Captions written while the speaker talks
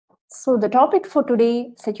So the topic for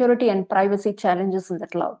today, security and privacy challenges in the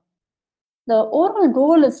cloud. The overall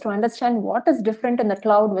goal is to understand what is different in the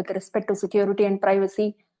cloud with respect to security and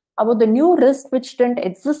privacy, about the new risks which didn't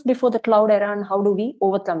exist before the cloud era and how do we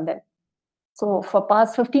overcome them. So for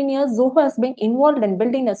past 15 years, Zoho has been involved in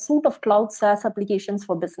building a suite of cloud SaaS applications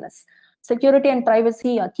for business. Security and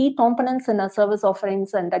privacy are key components in our service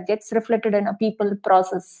offerings, and that gets reflected in our people,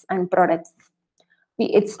 process, and products. We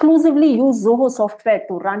exclusively use Zoho software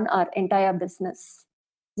to run our entire business.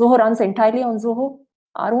 Zoho runs entirely on Zoho.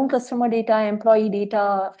 Our own customer data, employee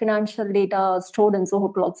data, financial data are stored in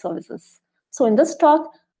Zoho Cloud Services. So in this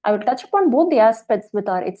talk, I will touch upon both the aspects with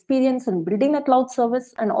our experience in building a cloud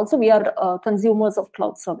service, and also we are consumers of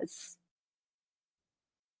cloud service.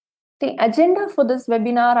 The agenda for this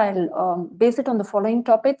webinar, I'll base it on the following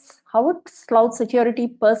topics. How is cloud security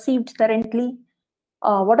perceived currently?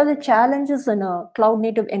 What are the challenges in a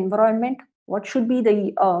cloud-native environment? What should be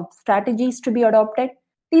the strategies to be adopted?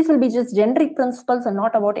 These will be just generic principles and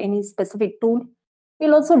not about any specific tool.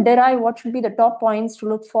 We'll also derive what should be the top points to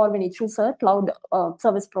look for when you choose a cloud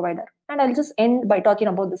service provider. And I'll just end by talking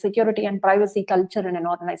about the security and privacy culture in an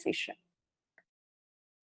organization.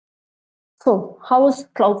 So, how is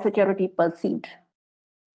cloud security perceived?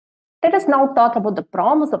 Let us now talk about the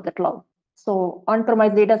promise of the cloud. So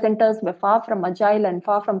on-premise data centers were far from agile and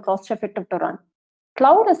far from cost-effective to run.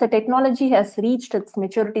 Cloud as a technology has reached its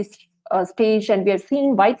maturity stage, and we are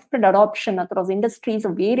seeing widespread adoption across industries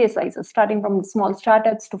of various sizes, starting from small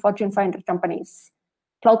startups to Fortune 500 companies.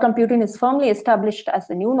 Cloud computing is firmly established as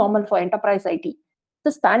the new normal for enterprise IT.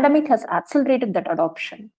 This pandemic has accelerated that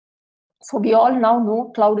adoption. So we all now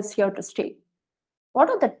know cloud is here to stay. What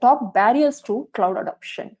are the top barriers to cloud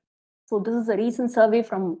adoption? So this is a recent survey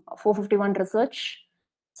from 451 Research.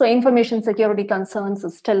 So information security concerns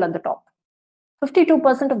is still at the top.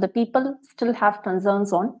 52% of the people still have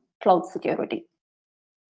concerns on cloud security.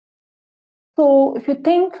 So if you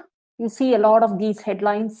think, you see a lot of these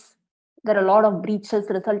headlines, there are a lot of breaches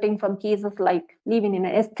resulting from cases like leaving an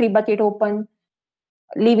S3 bucket open,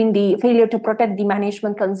 leaving the failure to protect the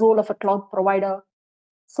management console of a cloud provider.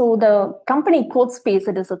 So the company CodeSpace,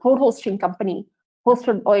 it is a code hosting company,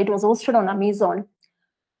 it was hosted on Amazon.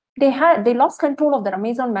 They lost control of their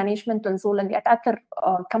Amazon management console, and the attacker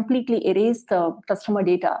completely erased the customer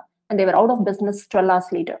data, and they were out of business 12 hours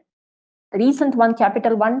later. The recent one,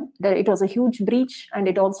 Capital One, it was a huge breach, and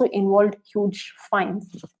it also involved huge fines.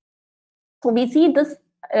 So we see this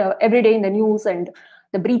every day in the news, and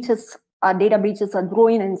the breaches, data breaches are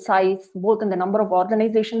growing in size, both in the number of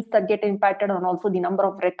organizations that get impacted and also the number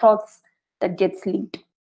of records that gets leaked.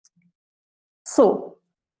 So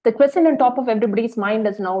the question on top of everybody's mind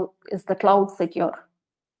is now, is the cloud secure?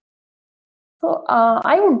 So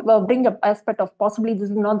I would bring up aspect of possibly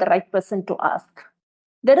this is not the right question to ask.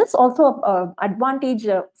 There is also a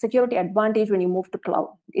security advantage when you move to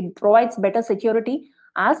cloud. It provides better security,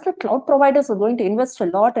 as the cloud providers are going to invest a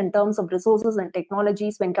lot in terms of resources and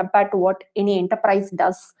technologies when compared to what any enterprise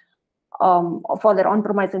does for their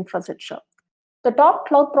on-premise infrastructure. The top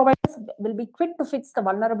cloud providers will be quick to fix the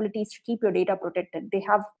vulnerabilities to keep your data protected. They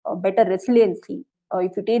have a better resiliency.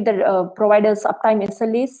 If you take the provider's uptime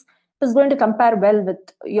SLAs, it is going to compare well with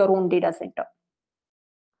your own data center.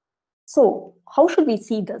 So how should we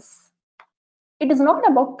see this? It is not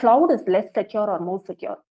about cloud is less secure or more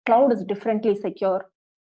secure. Cloud is differently secure.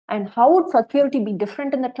 And how would security be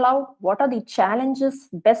different in the cloud? What are the challenges,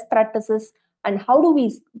 best practices, and how do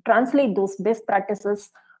we translate those best practices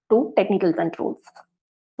to technical controls?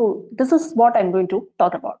 So this is what I'm going to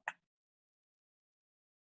talk about.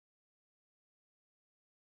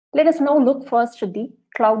 Let us now look first at the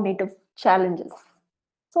cloud native challenges.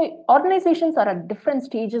 So organizations are at different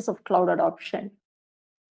stages of cloud adoption.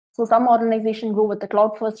 So some organizations go with the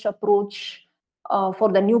cloud first approach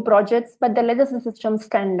for the new projects, but the legacy systems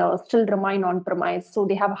can still remain on-premise. So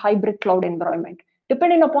they have a hybrid cloud environment.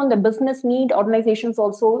 Depending upon the business need, organizations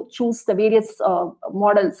also choose the various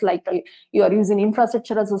models, like you are using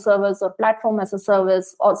infrastructure as a service or platform as a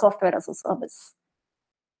service or software as a service.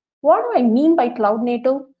 What do I mean by cloud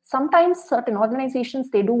native? Sometimes certain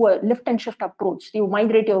organizations, they do a lift and shift approach. You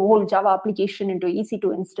migrate your whole Java application into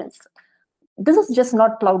EC2 instance. This is just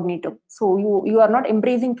not cloud native. So you are not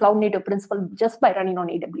embracing cloud native principle just by running on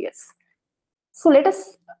AWS. So let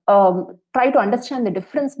us try to understand the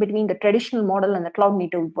difference between the traditional model and the cloud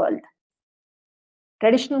native world.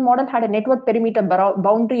 Traditional model had a network perimeter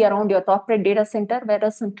boundary around your corporate data center,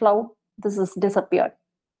 whereas in cloud, this has disappeared.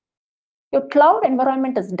 Your cloud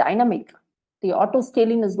environment is dynamic. The auto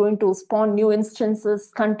scaling is going to spawn new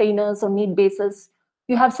instances, containers on need basis.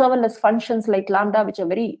 You have serverless functions like Lambda, which are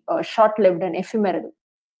very short-lived and ephemeral.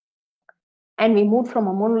 And we moved from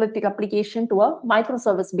a monolithic application to a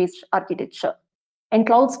microservice-based architecture. And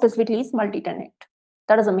cloud specifically is multi-tenant.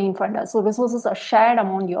 That is the main funda. So resources are shared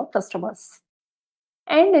among your customers.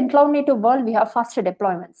 And in cloud native world, we have faster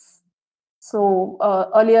deployments. So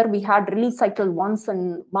earlier we had release cycle once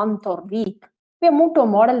a month or week. We have moved to a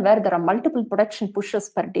model where there are multiple production pushes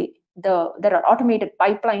per day. There are automated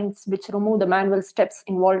pipelines which remove the manual steps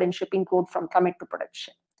involved in shipping code from commit to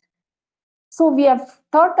production. So we have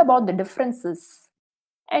thought about the differences,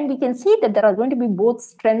 and we can see that there are going to be both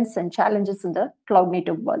strengths and challenges in the cloud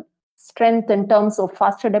native world. Strength in terms of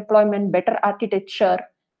faster deployment, better architecture,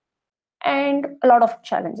 and a lot of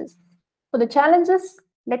challenges. So the challenges,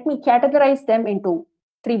 let me categorize them into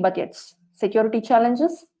 3 buckets: security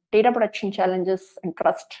challenges, data protection challenges, and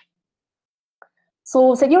trust.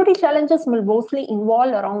 So security challenges will mostly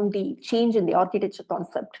involve around the change in the architecture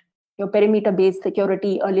concept. Your perimeter-based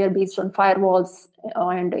security, earlier based on firewalls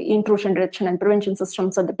and intrusion detection and prevention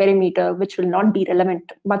systems at the perimeter, which will not be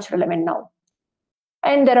much relevant now.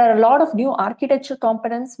 And there are a lot of new architecture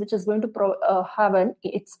components which is going to have an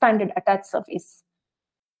expanded attack surface.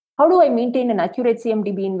 How do I maintain an accurate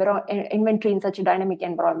CMDB inventory in such a dynamic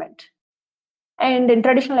environment? And in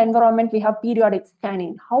traditional environment, we have periodic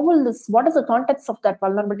scanning. What is the context of that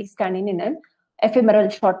vulnerability scanning in an ephemeral,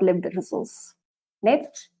 short-lived resource?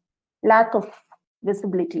 Next, lack of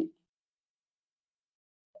visibility.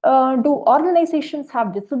 Do organizations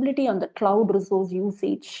have visibility on the cloud resource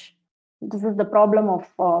usage? This is the problem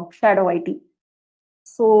of shadow IT.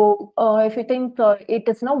 So if you think it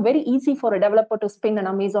is now very easy for a developer to spin an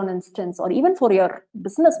Amazon instance, or even for your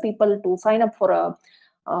business people to sign up for a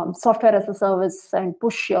software as a service and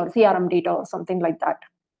push your CRM data or something like that.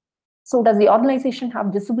 So does the organization have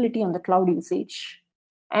visibility on the cloud usage?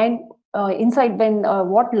 And inside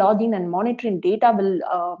what login and monitoring data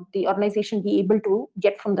will the organization be able to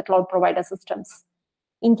get from the cloud provider systems?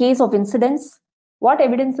 In case of incidents, what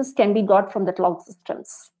evidences can be got from the cloud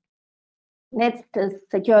systems? Next is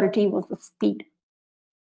security versus speed.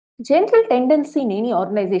 General tendency in any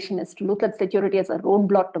organization is to look at security as a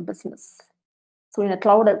roadblock to business. So in a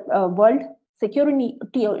cloud world, security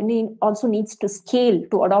also needs to scale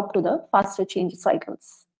to adapt to the faster change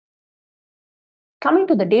cycles. Coming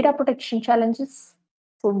to the data protection challenges.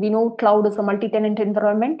 So we know cloud is a multi-tenant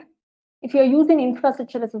environment. If you're using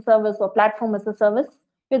infrastructure as a service or platform as a service,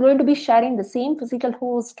 you're going to be sharing the same physical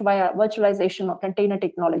host via virtualization or container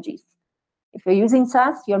technologies. If you're using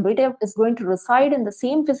SaaS, your data is going to reside in the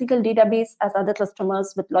same physical database as other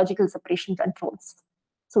customers with logical separation controls.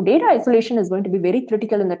 So data isolation is going to be very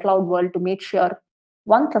critical in the cloud world to make sure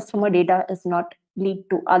one customer data is not leaked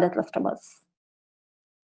to other customers.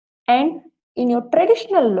 And in your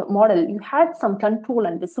traditional model, you had some control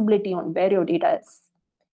and visibility on where your data is.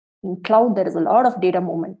 In cloud, there is a lot of data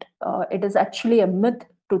movement. It is actually a myth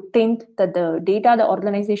to think that the data the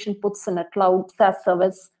organization puts in a cloud SaaS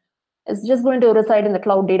service is just going to reside in the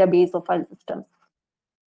cloud database or file system.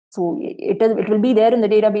 So it will be there in the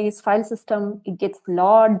database file system. It gets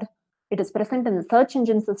logged. It is present in the search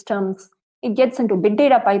engine systems. It gets into big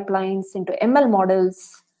data pipelines, into ML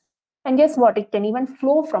models. And guess what? It can even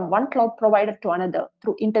flow from one cloud provider to another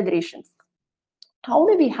through integrations. How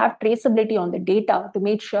do we have traceability on the data to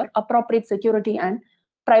make sure appropriate security and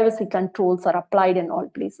privacy controls are applied in all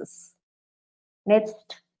places?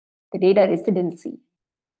 Next, the data residency.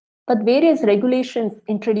 But various regulations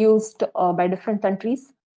introduced by different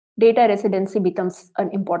countries, data residency becomes an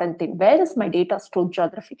important thing. Where is my data stored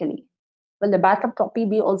geographically? Will the backup copy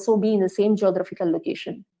also be in the same geographical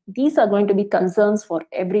location? These are going to be concerns for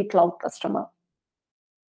every cloud customer.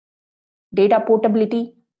 Data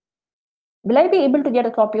portability. Will I be able to get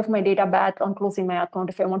a copy of my data back on closing my account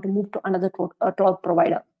if I want to move to another cloud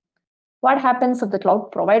provider? What happens if the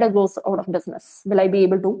cloud provider goes out of business? Will I be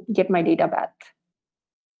able to get my data back?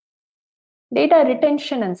 Data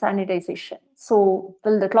retention and sanitization. So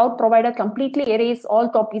will the cloud provider completely erase all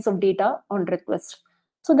copies of data on request?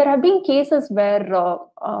 So there have been cases where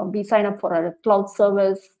we sign up for a cloud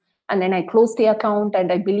service and then I close the account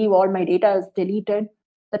and I believe all my data is deleted.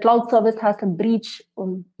 The cloud service has a breach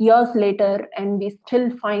years later and we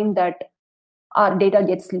still find that our data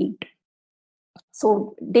gets leaked.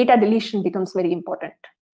 So data deletion becomes very important.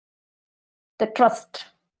 The trust.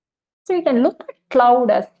 So you can look at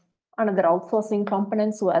cloud as another outsourcing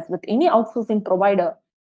component. So as with any outsourcing provider,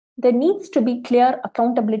 there needs to be clear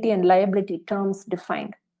accountability and liability terms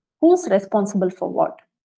defined. Who's responsible for what?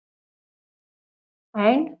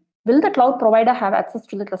 And will the cloud provider have access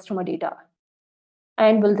to the customer data?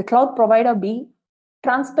 And will the cloud provider be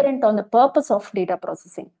transparent on the purpose of data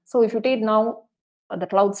processing? So if you take now The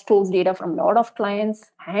cloud stores data from a lot of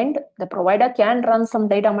clients, and the provider can run some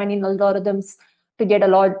data mining algorithms to get a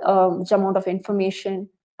large amount of information.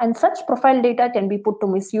 And such profile data can be put to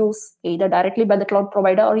misuse either directly by the cloud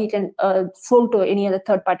provider or you can sold to any other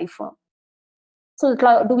third-party firm. So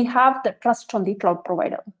do we have the trust on the cloud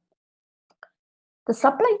provider? The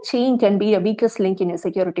supply chain can be a weakest link in your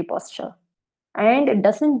security posture. And it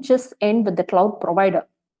doesn't just end with the cloud provider.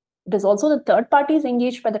 It is also the third parties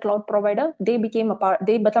engaged by the cloud provider. They become a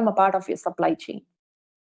part of your supply chain.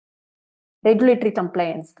 Regulatory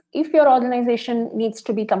compliance. If your organization needs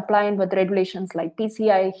to be compliant with regulations like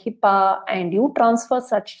PCI, HIPAA, and you transfer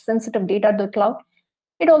such sensitive data to the cloud,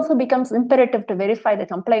 it also becomes imperative to verify the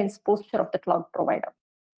compliance posture of the cloud provider.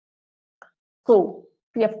 So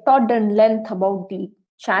we have talked in length about the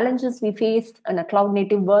challenges we faced in a cloud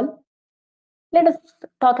native world. Let us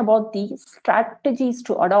talk about the strategies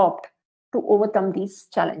to adopt to overcome these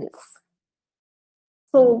challenges.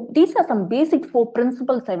 So these are some basic 4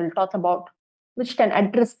 principles I will talk about which can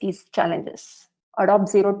address these challenges. Adopt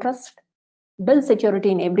zero trust, build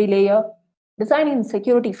security in every layer, design in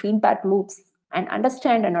security feedback loops, and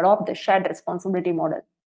understand and adopt the shared responsibility model.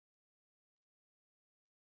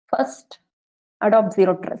 First, adopt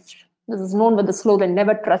zero trust. This is known with the slogan,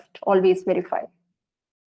 never trust, always verify.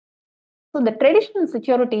 So the traditional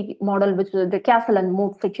security model, which is the castle and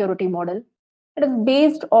moat security model, it is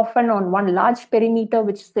based often on one large perimeter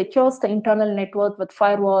which secures the internal network with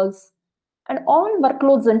firewalls, and all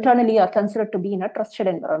workloads internally are considered to be in a trusted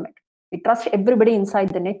environment. We trust everybody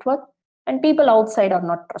inside the network and people outside are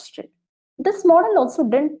not trusted. This model also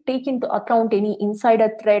didn't take into account any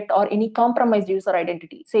insider threat or any compromised user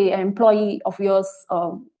identity. Say an employee of yours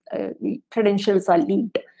credentials are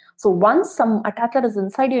leaked. So once some attacker is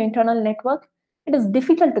inside your internal network, it is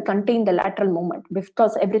difficult to contain the lateral movement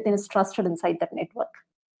because everything is trusted inside that network.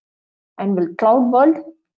 And with cloud world,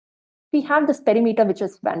 we have this perimeter which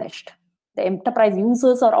has vanished. The enterprise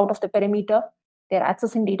users are out of the perimeter. They're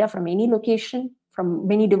accessing data from any location, from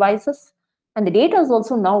many devices. And the data is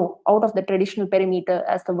also now out of the traditional perimeter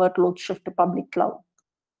as the workload shift to public cloud.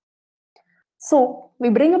 So we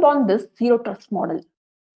bring upon this zero trust model.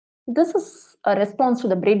 This is a response to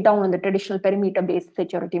the breakdown in the traditional perimeter-based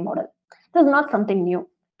security model. This is not something new.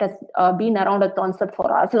 It has been around a concept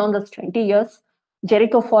for as long as 20 years.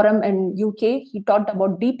 Jericho Forum in UK, he talked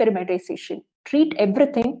about deperimeterization. Treat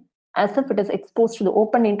everything as if it is exposed to the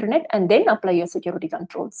open internet and then apply your security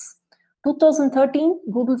controls. 2013,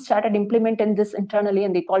 Google started implementing this internally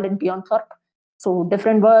and they called it Beyond Corp. So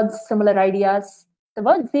different words, similar ideas. The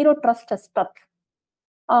word zero trust has stuck.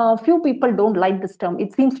 Few people don't like this term.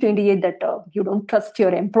 It seems to indicate that you don't trust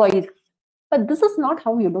your employees. But this is not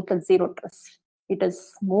how you look at zero trust. It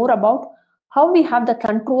is more about how we have the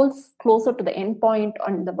controls closer to the endpoint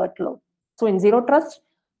on the workload. So in zero trust,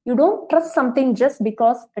 you don't trust something just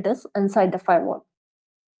because it is inside the firewall.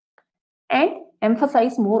 And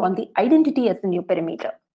emphasize more on the identity as in your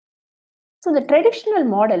perimeter. So the traditional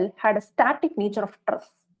model had a static nature of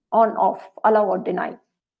trust, on, off, allow or deny.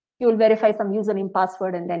 You will verify some username,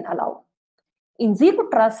 password, and then allow. In zero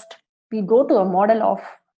trust, we go to a model of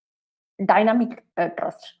dynamic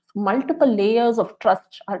trust. Multiple layers of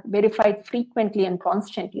trust are verified frequently and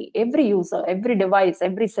constantly. Every user, every device,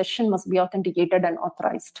 every session must be authenticated and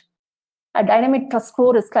authorized. A dynamic trust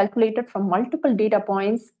score is calculated from multiple data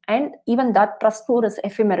points, and even that trust score is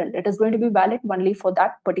ephemeral. It is going to be valid only for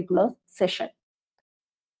that particular session.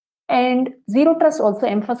 And zero trust also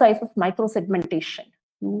emphasizes micro-segmentation.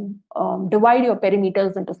 Divide your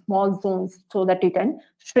perimeters into small zones so that you can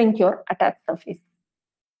shrink your attack surface.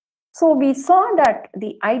 So we saw that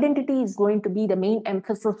the identity is going to be the main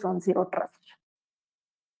emphasis on zero trust.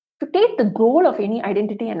 To take the goal of any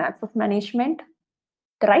identity and access management,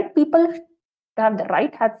 the right people have the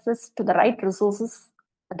right access to the right resources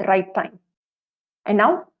at the right time. And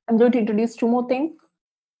now I'm going to introduce 2 more things.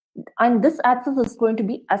 And this access is going to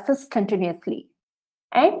be assessed continuously.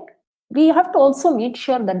 And we have to also make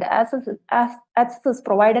sure that the access is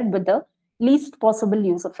provided with the least possible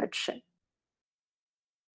user friction.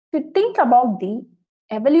 If you think about the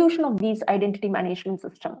evolution of these identity management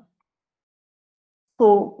systems,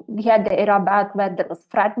 so we had the era back where there was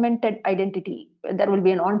fragmented identity. There will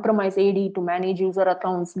be an on-premise AD to manage user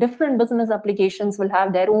accounts. Different business applications will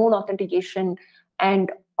have their own authentication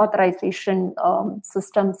and authorization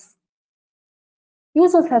systems.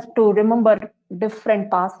 Users have to remember different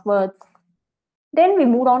passwords. Then we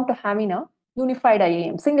moved on to having a unified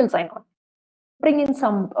IAM, single sign-on. Bring in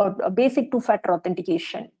some basic 2-factor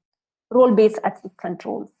authentication, role-based access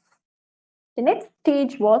controls. The next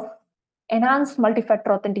stage was enhanced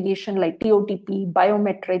multi-factor authentication like TOTP,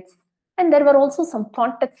 biometrics, And there were also some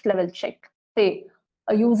context level check. Say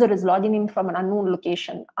a user is logging in from an unknown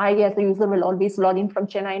location. I, as a user, will always log in from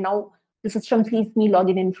Chennai. Now the system sees me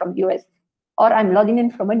logging in from US, or I'm logging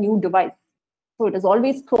in from a new device. So it is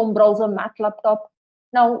always Chrome browser, Mac laptop.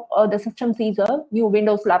 Now the system sees a new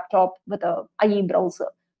Windows laptop with a IE browser.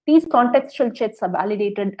 These contextual checks are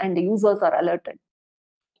validated and the users are alerted.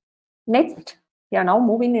 Next, we are now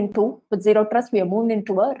moving into, with Zero Trust, we are moving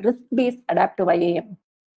into a risk-based adaptive IAM.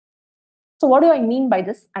 So what do I mean by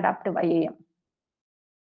this adaptive IAM?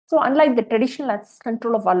 So unlike the traditional access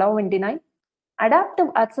control of allow and deny, adaptive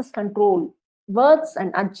access control works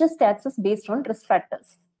and adjusts access based on risk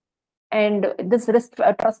factors. And this risk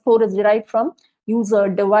trust score is derived from user,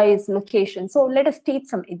 device, location. So let us take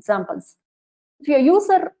some examples. If your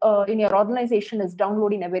user in your organization is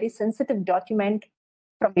downloading a very sensitive document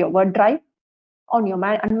from your Word drive on your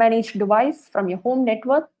unmanaged device from your home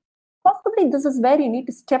network, possibly this is where you need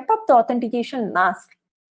to step up the authentication and ask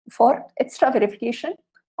for extra verification,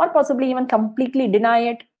 or possibly even completely deny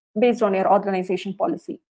it based on your organization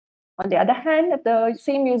policy. On the other hand, if the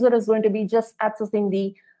same user is going to be just accessing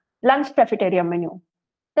the lunch cafeteria menu,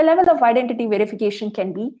 the level of identity verification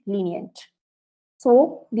can be lenient.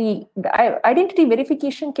 So the identity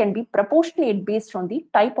verification can be proportionate based on the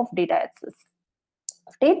type of data access.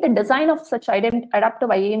 Take the design of such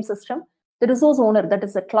adaptive IAM system, the resource owner, that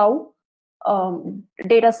is the cloud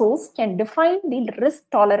data source, can define the risk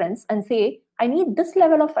tolerance and say, I need this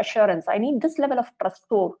level of assurance, I need this level of trust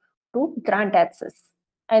score to grant access.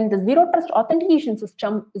 And the Zero Trust authentication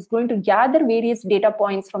system is going to gather various data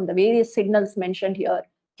points from the various signals mentioned here,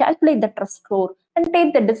 calculate the trust score, and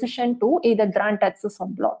take the decision to either grant access or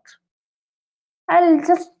block. I'll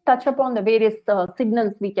just touch upon the various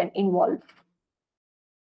signals we can involve.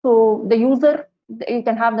 So the user, you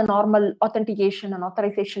can have the normal authentication and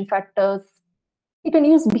authorization factors. You can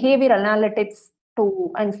use behavior analytics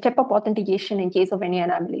and step up authentication in case of any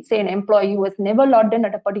anomaly. Say an employee who has never logged in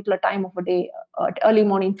at a particular time of a day, at early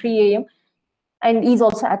morning, 3 a.m., and he's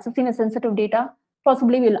also accessing a sensitive data,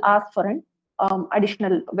 possibly will ask for an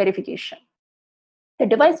additional verification. The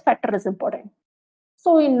device factor is important.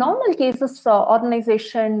 So in normal cases,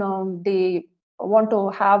 organization, they want to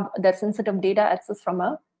have their sensitive data access from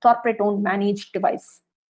a corporate-owned managed device.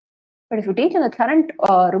 But if you take in the current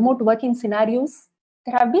remote working scenarios,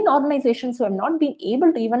 there have been organizations who have not been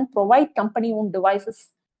able to even provide company-owned devices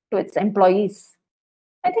to its employees.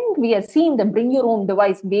 I think we are seeing the bring your own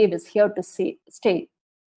device wave is here to stay.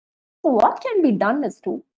 So what can be done is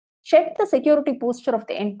to check the security posture of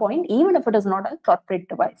the endpoint, even if it is not a corporate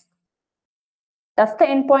device. Does the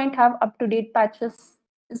endpoint have up-to-date patches?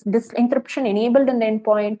 Is this encryption enabled in the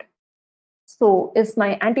endpoint? So is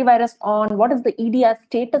my antivirus on? What is the EDR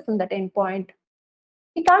status in that endpoint?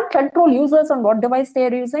 You can't control users on what device they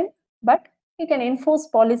are using, but you can enforce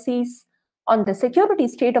policies on the security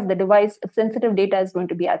state of the device if sensitive data is going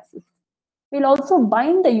to be accessed. We'll also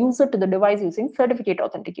bind the user to the device using certificate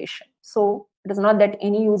authentication. So it is not that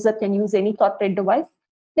any user can use any corporate device.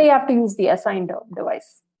 They have to use the assigned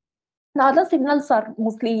device. The other signals are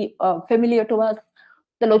mostly familiar to us.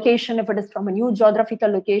 The location, if it is from a new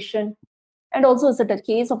geographical location, and also is it a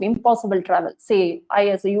case of impossible travel? Say I,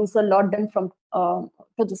 as a user, logged in from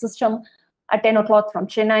to the system at 10 o'clock from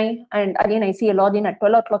Chennai, and again I see a login at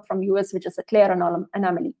 12 o'clock from US, which is a clear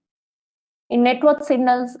anomaly. In network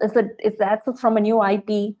signals, is the access from a new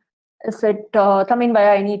IP? Is it coming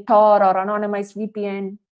via any Tor or anonymized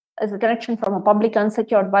VPN? Is the connection from a public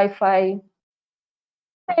unsecured Wi-Fi?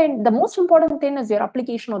 And the most important thing is your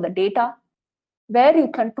application of the data, where you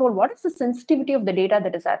control what is the sensitivity of the data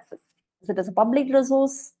that is accessed. Is it as a public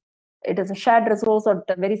resource? It is a shared resource or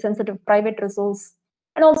a very sensitive private resource?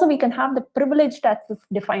 And also we can have the privileged access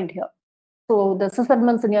defined here. So the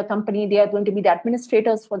sysadmins in your company, they are going to be the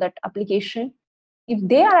administrators for that application. If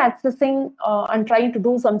they are accessing and trying to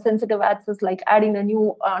do some sensitive access, like adding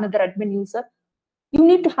another admin user, you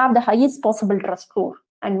need to have the highest possible trust score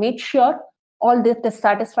and make sure all this is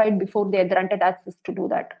satisfied before they are granted access to do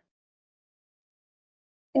that.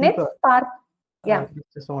 The next part, I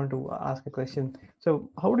just want to ask a question. So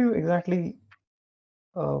how do you exactly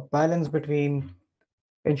balance between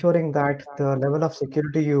ensuring that the level of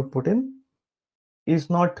security you put in is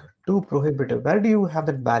not too prohibitive? Where do you have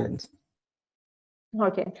that balance?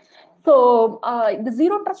 Okay. So the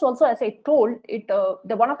Zero Trust also, as I told,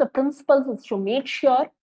 one of the principles is to make sure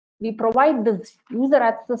we provide this user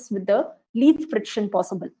access with the least friction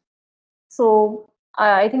possible. So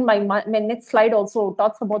I think my next slide also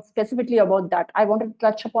talks about specifically about that. I wanted to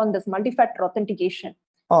touch upon this multi-factor authentication.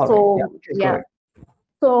 All right.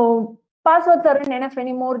 So Passwords aren't enough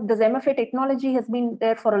anymore. This MFA technology has been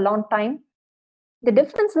there for a long time. The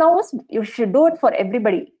difference now is you should do it for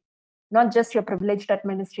everybody, not just your privileged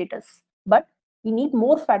administrators. But we need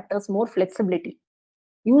more factors, more flexibility.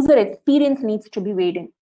 User experience needs to be weighed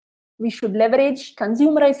in. We should leverage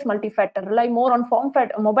consumerized multi-factor, rely more on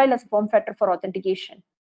mobile as a form factor for authentication,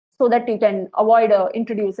 so that you can avoid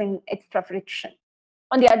introducing extra friction.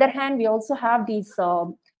 On the other hand, we also have these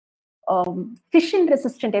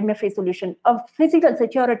phishing-resistant MFA solution, a physical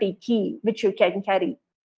security key which you can carry.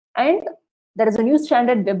 And there is a new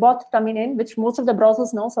standard WebAuth coming in, which most of the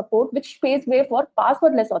browsers now support, which paves way for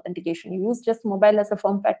passwordless authentication. You use just mobile as a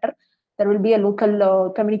form factor. There will be a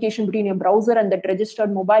local communication between your browser and that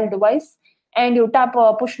registered mobile device. And you tap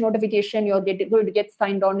a push notification, you're going to get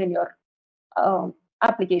signed on in your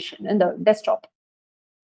application in the desktop.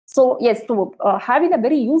 So yes, so having a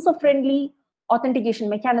very user-friendly authentication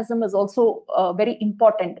mechanism is also very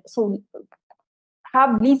important. So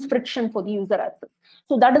have least friction for the user access.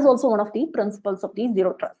 So that is also one of the principles of the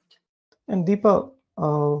zero trust. And Deepa,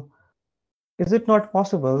 is it not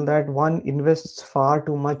possible that one invests far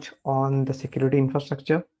too much on the security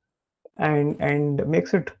infrastructure and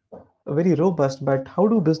makes it very robust, but how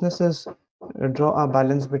do businesses draw a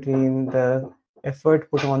balance between the effort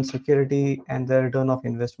put on security and the return of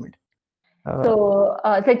investment? So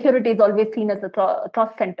security is always seen as a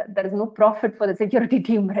cost center. There is no profit for the security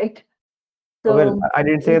team, right? So, well, I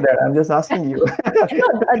didn't say that. I'm just asking you.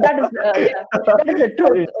 that is the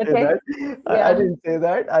truth. Okay. I didn't say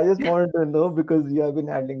that. I just wanted to know because you have been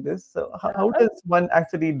handling this. So how does one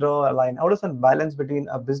actually draw a line? How does one balance between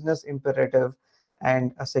a business imperative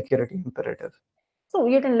and a security imperative? So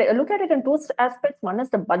you can look at it in two aspects. One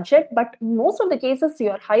is the budget, but most of the cases,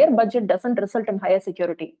 your higher budget doesn't result in higher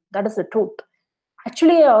security. That is the truth.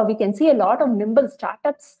 Actually, we can see a lot of nimble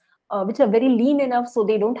startups which are very lean enough, so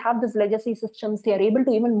they don't have this legacy systems. They are able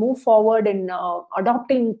to even move forward in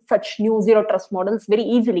adopting such new zero trust models very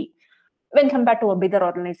easily when compared to a bigger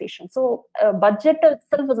organization. So budget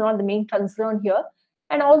itself is not the main concern here.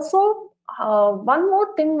 And also, one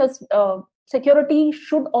more thing is security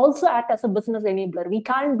should also act as a business enabler. We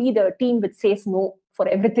can't be the team which says no for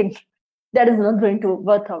everything. That is not going to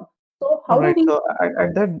work out. So how do we? So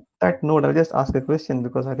at that note, I'll just ask a question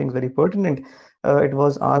because I think it's very pertinent. It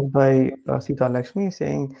was asked by Sita Lakshmi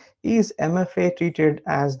saying, is MFA treated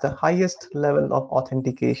as the highest level of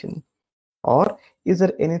authentication, or is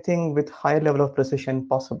there anything with higher level of precision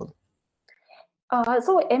possible?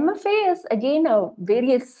 So MFA is again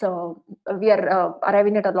various, we are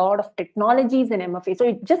arriving at a lot of technologies in MFA. So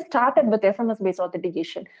it just started with SMS-based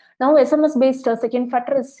authentication. Now SMS-based second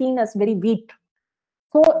factor is seen as very weak.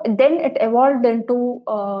 So then it evolved into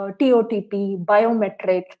TOTP,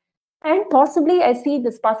 biometric, and possibly I see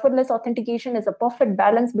this passwordless authentication as a perfect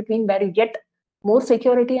balance between where you get more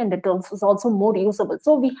security and it is also more usable.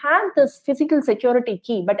 So we have this physical security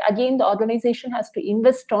key, but again, the organization has to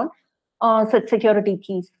invest on such security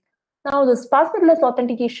keys. Now, this passwordless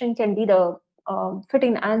authentication can be the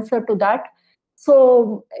fitting answer to that.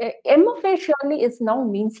 So MFA surely is now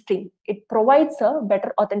mainstream. It provides a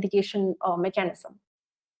better authentication mechanism.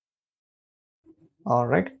 All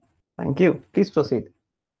right. Thank you. Please proceed.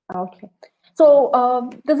 Okay.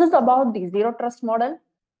 So this is about the zero trust model.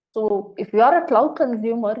 So if you are a cloud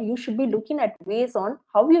consumer, you should be looking at ways on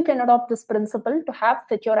how you can adopt this principle to have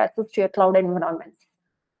secure access to your cloud environments.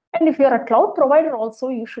 And if you're a cloud provider also,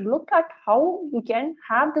 you should look at how you can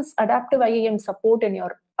have this adaptive IAM support in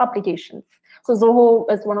your applications. So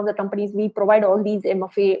Zoho is one of the companies, we provide all these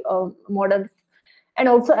MFA models. And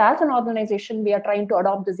also as an organization, we are trying to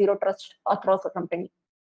adopt the zero trust across the company.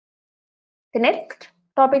 The next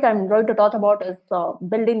topic I'm going to talk about is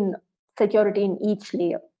building security in each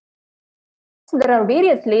layer. So there are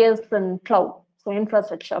various layers in cloud. So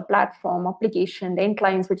infrastructure, platform, application, the end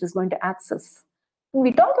clients which is going to access. When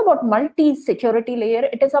we talk about multi-security layer,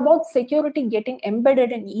 it is about security getting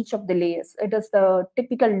embedded in each of the layers. It is the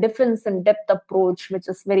typical difference in depth approach, which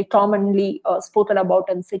is very commonly spoken about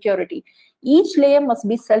in security. Each layer must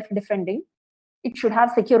be self-defending. It should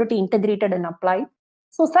have security integrated and applied.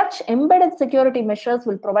 So such embedded security measures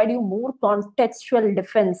will provide you more contextual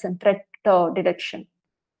defense and threat detection.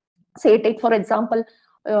 Say, take for example,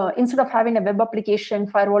 instead of having a web application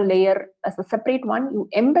firewall layer as a separate one, you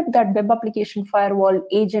embed that web application firewall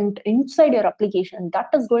agent inside your application. That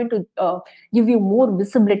is going to give you more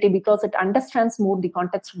visibility because it understands more the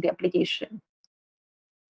context of the application.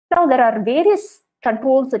 Now, there are various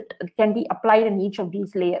controls that can be applied in each of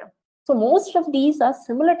these layers. So most of these are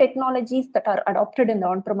similar technologies that are adopted in the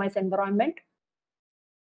on-premise environment.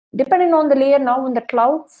 Depending on the layer now in the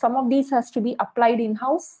cloud, some of these has to be applied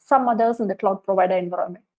in-house, some others in the cloud provider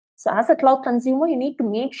environment. So as a cloud consumer, you need to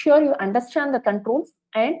make sure you understand the controls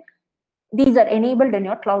and these are enabled in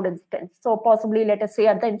your cloud instance. So possibly, let us say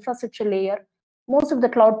at the infrastructure layer, most of the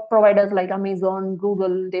cloud providers like Amazon,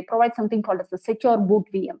 Google, they provide something called as a secure boot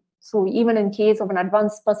VM. So even in case of an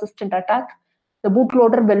advanced persistent attack, the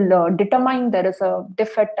bootloader will determine there is a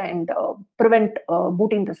defect and prevent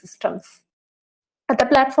booting the systems. At the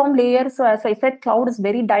platform layer, so as I said, cloud is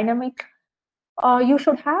very dynamic. You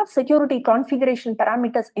should have security configuration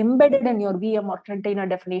parameters embedded in your VM or container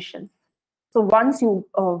definitions. So once you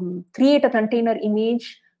create a container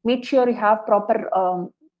image, make sure you have proper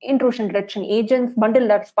intrusion detection agents bundled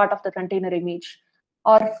as part of the container image,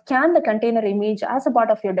 or scan the container image as a part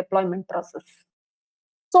of your deployment process.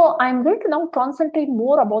 So I'm going to now concentrate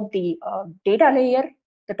more about the data layer,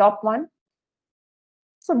 the top one.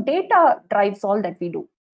 So data drives all that we do.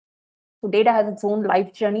 So data has its own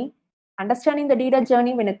life journey. Understanding the data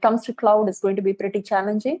journey when it comes to cloud is going to be pretty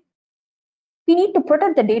challenging. We need to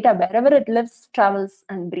protect the data wherever it lives, travels,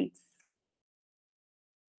 and breathes.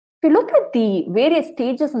 If you look at the various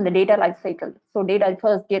stages in the data lifecycle, so data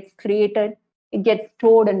first gets created, it gets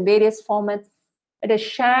stored in various formats, it is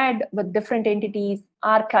shared with different entities,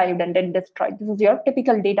 archived, and then destroyed. This is your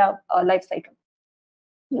typical data lifecycle.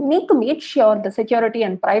 You need to make sure the security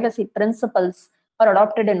and privacy principles are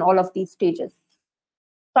adopted in all of these stages.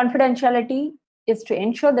 Confidentiality is to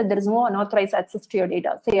ensure that there is no unauthorized access to your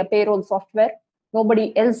data. Say a payroll software,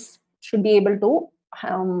 nobody else should be able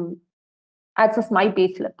to access my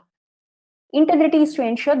payslip. Integrity is to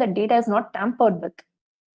ensure that data is not tampered with.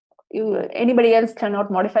 Anybody else cannot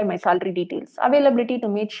modify my salary details. Availability to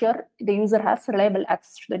make sure the user has reliable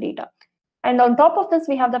access to the data. And on top of this,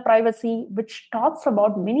 we have the privacy, which talks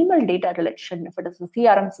about minimal data collection. If it is a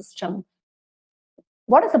CRM system,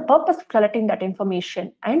 what is the purpose of collecting that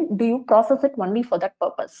information? And do you process it only for that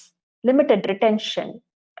purpose? Limited retention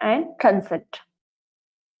and consent.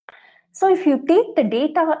 So if you take the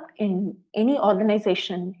data in any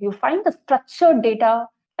organization, you find the structured data,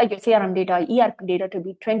 like your CRM data, ERP data, to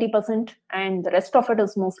be 20%, and the rest of it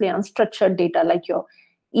is mostly unstructured data, like your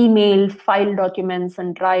email, file documents,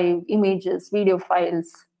 and drive, images, video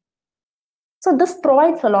files. So this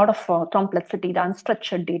provides a lot of complexity, the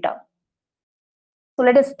unstructured data. So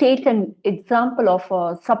let us take an example of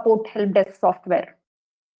a support help desk software.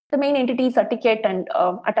 The main entities are ticket and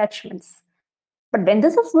attachments. But when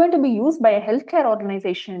this is going to be used by a healthcare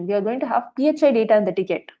organization, we are going to have PHI data in the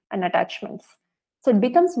ticket and attachments. So it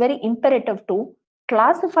becomes very imperative to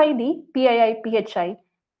classify the PII, PHI,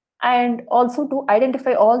 and also to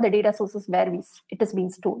identify all the data sources where it is being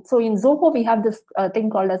stored. So in Zoho, we have this thing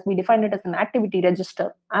called as, we define it as an activity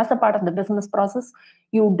register. As a part of the business process,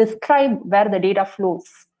 you describe where the data flows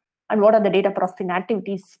and what are the data processing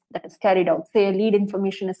activities that is carried out. Say a lead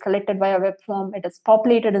information is collected via web form, it is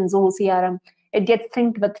populated in Zoho CRM, it gets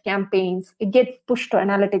synced with campaigns, it gets pushed to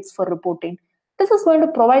analytics for reporting. This is going to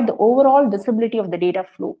provide the overall visibility of the data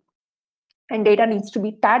flow. And data needs to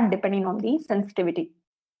be tagged depending on the sensitivity.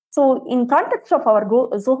 So in context of our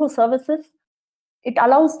Zoho services, it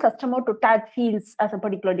allows customer to tag fields as a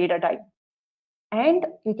particular data type. And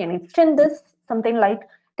you can extend this something like,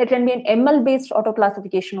 there can be an ML-based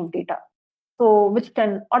auto-classification of data. So which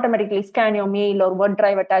can automatically scan your mail or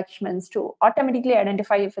OneDrive attachments to automatically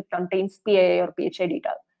identify if it contains PII or PHI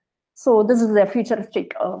data. So this is a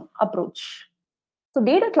futuristic approach. So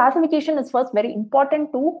data classification is first very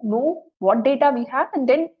important to know what data we have and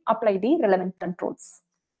then apply the relevant controls.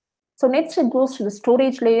 So next it goes to the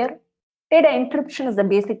storage layer. Data encryption is the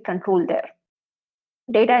basic control there.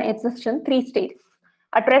 Data exists in 3 states: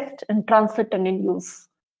 at rest, in transit, and in use.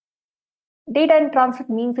 Data in transit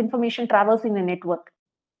means information traversing a network.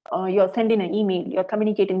 You're sending an email, you're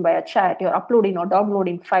communicating via chat, you're uploading or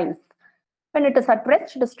downloading files. When it is at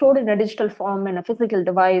rest, it is stored in a digital form in a physical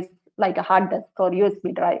device like a hard disk or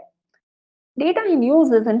USB drive. Data in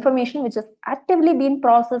use is information which is actively being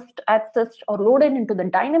processed, accessed, or loaded into the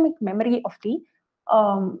dynamic memory of the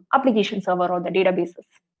application server or the databases.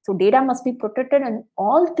 So data must be protected in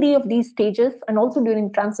all 3 of these stages and also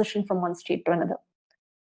during transition from one state to another.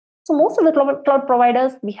 So most of the cloud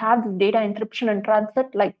providers, we have this data encryption and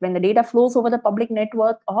transit, like when the data flows over the public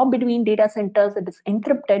network or between data centers, it is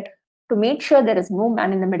encrypted to make sure there is no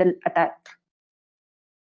man-in-the-middle attack.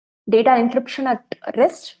 Data encryption at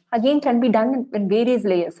rest, again, can be done in various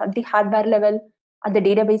layers, at the hardware level, at the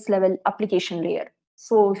database level, application layer.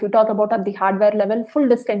 So if you talk about at the hardware level, full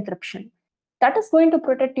disk encryption, that is going to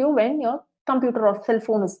protect you when your computer or cell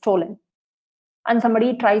phone is stolen and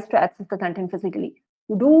somebody tries to access the content physically.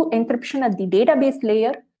 You do encryption at the database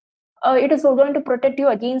layer It is going to protect you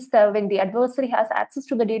against when the adversary has access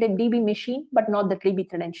to the DB machine, but not the DB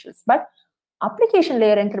credentials. But application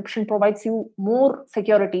layer encryption provides you more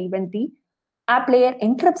security when the app layer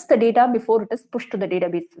encrypts the data before it is pushed to the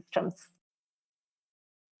database systems.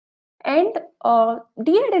 And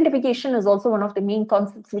de-identification is also one of the main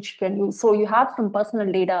concepts which you can use. So you have some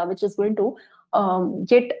personal data which is going to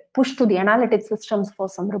get pushed to the analytics systems for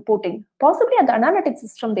some reporting. Possibly at the analytics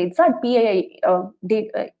system, the exact PII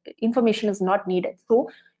information is not needed. So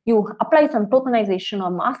you apply some tokenization or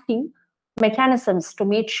masking mechanisms to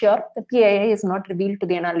make sure the PII is not revealed to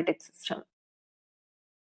the analytics system.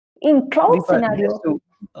 In cloud Deepa, scenario,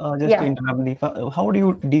 just to interrupt, Deepa, how do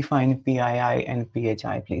you define PII and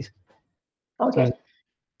PHI, please? Okay.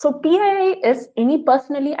 So PII is any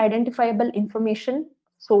personally identifiable information,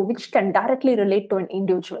 so which can directly relate to an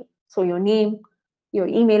individual. So your name, your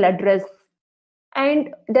email address,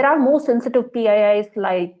 and there are more sensitive PIIs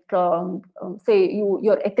like, say,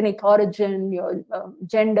 your ethnic origin, your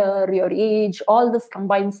gender, your age, all this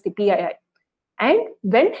combines the PII. And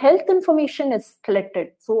when health information is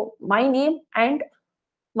collected, so my name and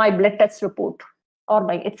my blood test report or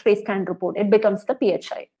my X-ray scan report, it becomes the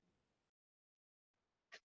PHI.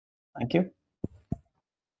 Thank you.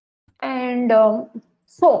 And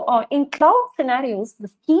so in cloud scenarios, the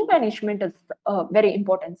key management is very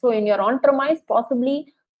important. So in your on-premise,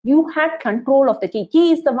 possibly you had control of the key.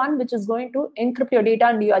 Key is the one which is going to encrypt your data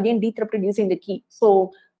and you again decrypt it using the key.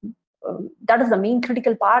 So that is the main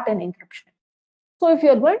critical part in encryption. So if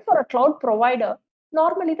you're going for a cloud provider,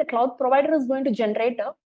 normally the cloud provider is going to generate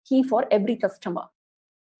a key for every customer.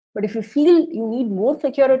 But if you feel you need more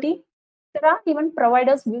security, there are even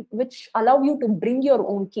providers which allow you to bring your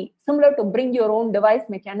own key. Similar to bring your own device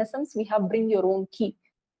mechanisms, we have bring your own key.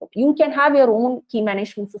 You can have your own key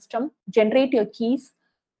management system, generate your keys,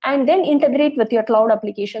 and then integrate with your cloud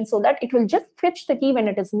application so that it will just fetch the key when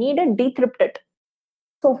it is needed, decrypt it.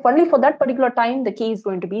 So only for that particular time, the key is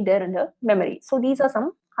going to be there in the memory. So these are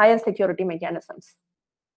some higher security mechanisms.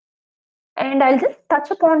 And I'll just touch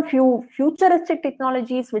upon few futuristic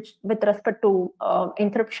technologies with respect to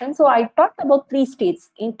encryption. So I talked about 3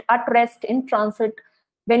 states: at rest, in transit,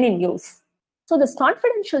 when in use. So this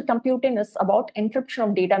confidential computing is about encryption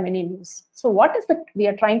of data when in use. So what is it we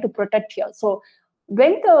are trying to protect here? So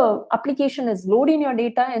when the application is loading your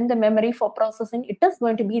data in the memory for processing, it is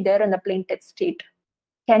going to be there in the plain text state.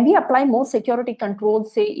 Can we apply more security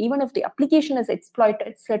controls? Say, even if the application is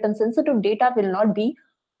exploited, certain sensitive data will not be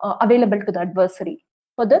available to the adversary.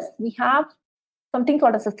 For this, we have something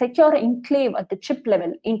called as a secure enclave at the chip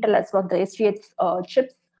level. Intel has got the SGX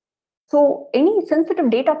chips. So any sensitive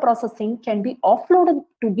data processing can be offloaded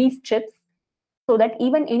to these chips so that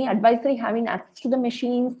even any adversary having access to the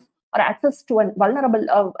machines or access to a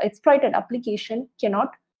vulnerable exploited application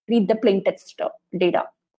cannot read the plain text data.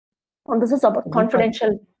 And this is about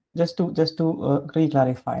confidential. Just to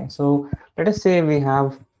re-clarify. So let us say we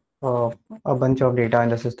have a bunch of data in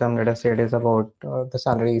the system. Let us say it is about the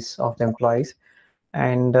salaries of the employees,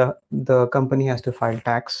 and the company has to file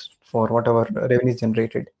tax for whatever revenue is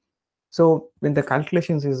generated. So when the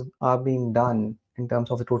calculations are being done in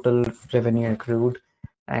terms of the total revenue accrued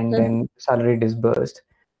and then salary disbursed,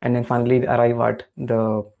 and then finally arrive at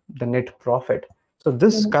the net profit. So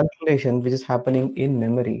this calculation, which is happening in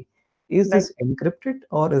memory, is this encrypted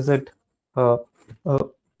or is it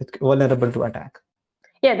vulnerable to attack?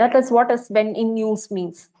 Yeah, that is what is when in use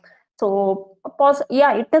means. So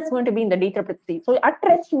yeah, it is going to be in the decrypted state. So at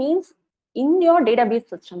rest means in your database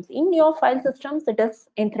systems, in your file systems, it is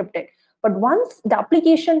encrypted. But once the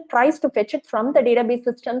application tries to fetch it from the database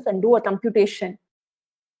systems and do a computation,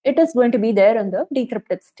 it is going to be there in the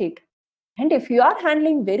decrypted state. And if you are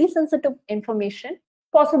handling very sensitive information,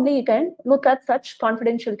 possibly you can look at such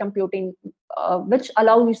confidential computing, which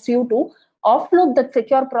allows you to offload that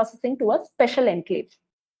secure processing to a special enclave,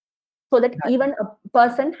 so that even a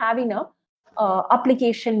person having a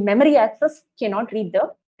application memory access cannot read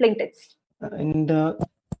the plain text. And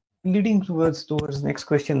leading towards next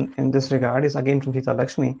question in this regard is again from Sita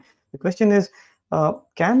Lakshmi. The question is,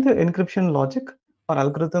 can the encryption logic or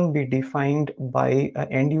algorithm be defined by an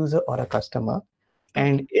end user or a customer?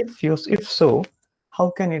 And if so, how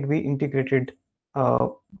can it be integrated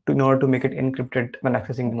in order to make it encrypted when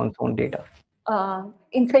accessing one's own data?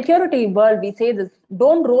 In security world, we say this: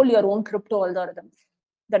 don't roll your own crypto algorithms.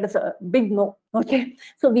 That is a big no. Okay,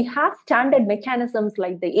 so we have standard mechanisms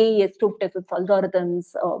like the AES 256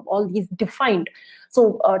 algorithms, all these defined.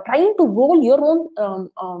 So trying to roll your own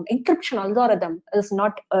encryption algorithm is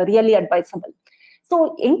not really advisable.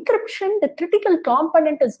 So encryption, the critical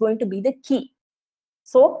component is going to be the key.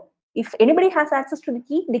 So If anybody has access to the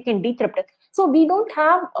key, they can decrypt it. So we don't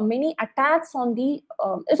have many attacks on the,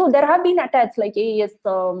 so there have been attacks like AES,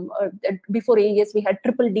 before AES we had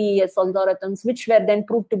triple DES algorithms, which were then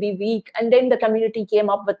proved to be weak, and then the community came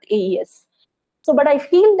up with AES. So, but I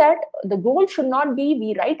feel that the goal should not be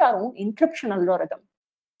we write our own encryption algorithm.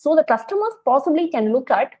 So the customers possibly can look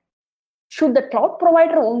at, should the cloud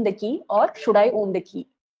provider own the key or should I own the key?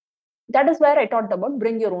 That is where I talked about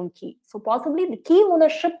bring your own key. So possibly the key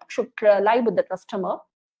ownership should lie with the customer,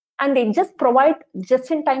 and they just provide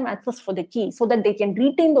just-in-time access for the key so that they can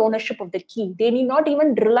retain the ownership of the key. They need not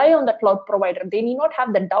even rely on the cloud provider. They need not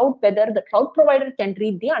have the doubt whether the cloud provider can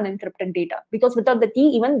read the unencrypted data, because without the key,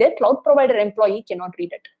 even their cloud provider employee cannot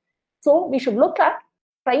read it. So we should look at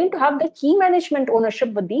trying to have the key management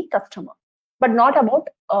ownership with the customer, but not about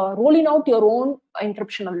rolling out your own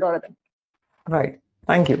encryption algorithm. Right.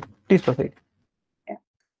 Thank you. Please proceed. Yeah.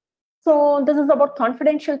 So this is about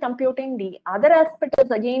confidential computing. The other aspect is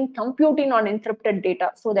again computing on encrypted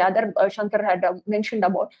data. So the other Shankar had mentioned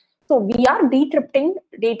about. So we are decrypting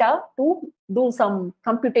data to do some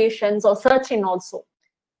computations or searching also.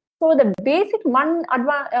 So the basic one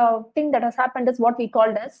thing that has happened is what we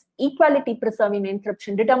called as equality preserving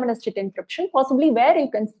encryption, deterministic encryption, possibly where you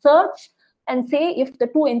can search and say if the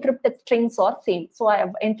two encrypted strings are same. So I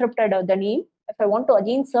have encrypted the name. If I want to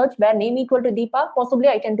again search where name equal to Deepa, possibly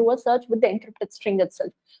I can do a search with the encrypted string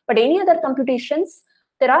itself. But any other computations,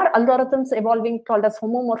 there are algorithms evolving called as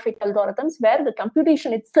homomorphic algorithms where the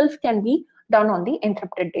computation itself can be done on the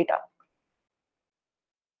encrypted data.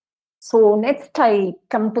 So next I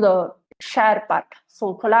come to the share part.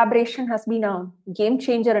 So collaboration has been a game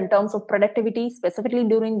changer in terms of productivity, specifically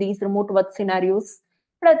during these remote work scenarios.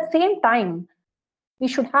 But at the same time, we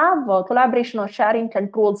should have collaboration or sharing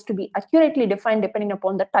controls to be accurately defined depending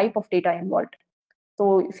upon the type of data involved.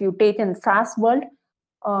 So if you take in SaaS world,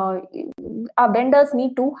 our vendors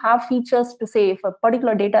need to have features to say if a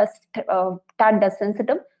particular data is tagged as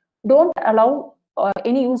sensitive, don't allow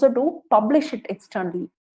any user to publish it externally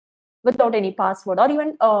without any password, or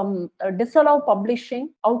even disallow publishing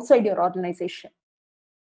outside your organization.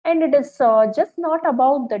 And it is just not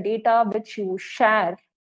about the data which you share.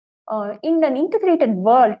 In an integrated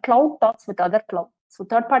world, cloud talks with other cloud. So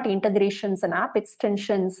third-party integrations and app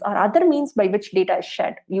extensions are other means by which data is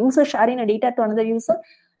shared. User sharing a data to another user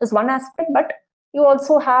is one aspect, but you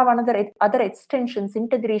also have other extensions,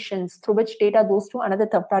 integrations through which data goes to another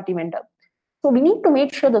third-party vendor. So we need to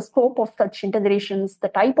make sure the scope of such integrations, the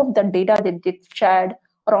type of the data that gets shared,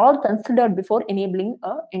 are all considered before enabling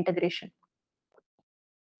integration.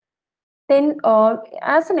 Then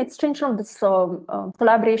as an extension of this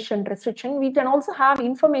collaboration restriction, we can also have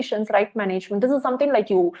information's right management. This is something like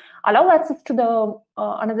you allow access to the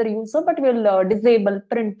another user, but will disable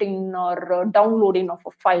printing or downloading of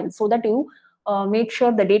a file so that you make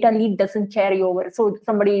sure the data leak doesn't carry over. So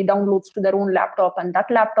somebody downloads to their own laptop and that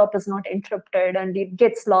laptop is not encrypted and it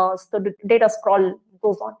gets lost, so the data sprawl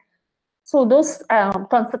goes on. So those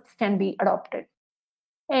concepts can be adopted.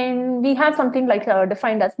 And we have something like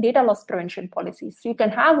defined as data loss prevention policies. So you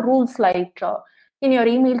can have rules like in your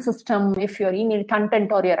email system, if your email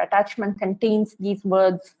content or your attachment contains these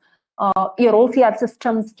words, your OCR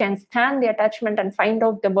systems can scan the attachment and find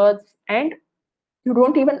out the words, and you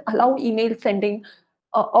don't even allow email sending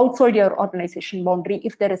outside your organization boundary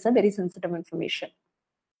if there is a very sensitive information.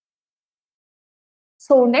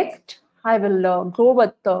 So next, I will go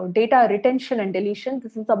with data retention and deletion.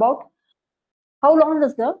 This is about how long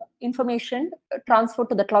is the information transferred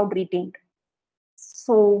to the cloud retained.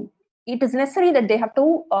 So it is necessary that they have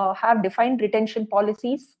to have defined retention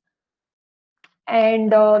policies.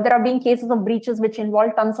 And there have been cases of breaches which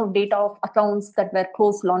involve tons of data of accounts that were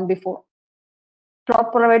closed long before.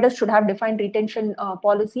 Cloud providers should have defined retention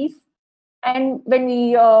policies. And when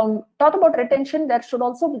we talk about retention, there should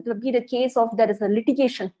also be the case of there is a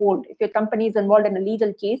litigation hold. If your company is involved in a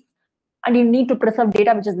legal case and you need to preserve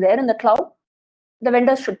data which is there in the cloud, the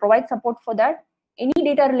vendors should provide support for that. Any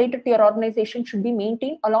data related to your organization should be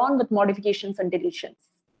maintained along with modifications and deletions.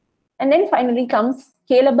 And then finally comes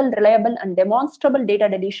scalable, reliable, and demonstrable data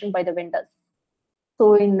deletion by the vendors.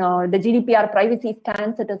 So in the GDPR privacy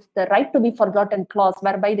stance, it is the right to be forgotten clause,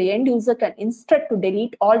 whereby the end user can instruct to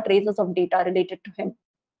delete all traces of data related to him.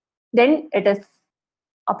 Then it is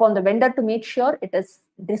upon the vendor to make sure it is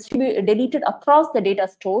deleted across the data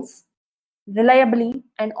stores reliably,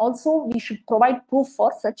 and also we should provide proof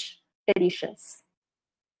for such deletions.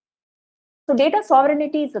 So data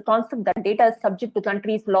sovereignty is the concept that data is subject to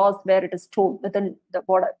countries' laws where it is stored within the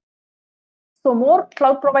border. So more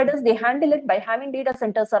cloud providers, they handle it by having data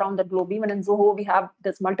centers around the globe. Even in Zoho, we have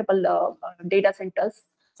this multiple data centers.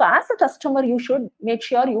 So as a customer, you should make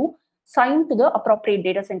sure you sign to the appropriate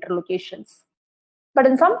data center locations. But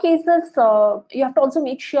in some cases, you have to also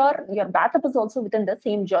make sure your backup is also within the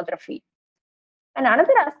same geography. And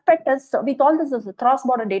another aspect is, we call this as a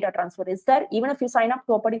cross-border data transfer. Is there, even if you sign up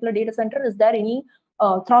to a particular data center, is there any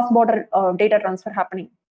cross-border data transfer happening?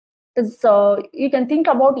 Because you can think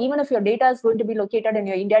about, even if your data is going to be located in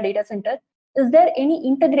your India data center, is there any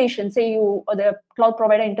integration? Say you, or the cloud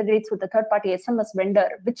provider integrates with a third-party SMS vendor,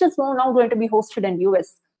 which is now going to be hosted in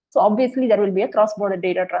US. So obviously there will be a cross-border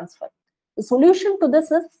data transfer. The solution to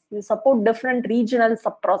this is you support different regional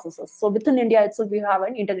sub-processes. So within India itself, you have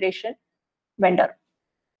an integration vendor.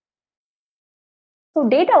 So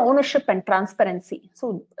data ownership and transparency.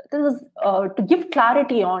 So this is to give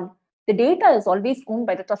clarity on the data is always owned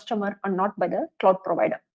by the customer and not by the cloud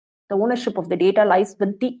provider. The ownership of the data lies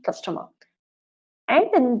with the customer. And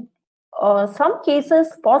in some cases,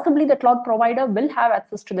 possibly the cloud provider will have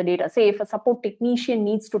access to the data. Say if a support technician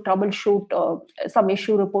needs to troubleshoot some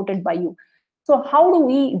issue reported by you. So how do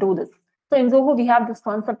we do this? So in Zoho, we have this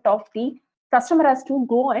concept of the customer has to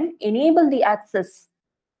go and enable the access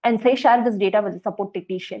and say share this data with the support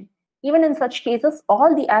technician. Even in such cases,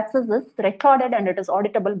 all the access is recorded and it is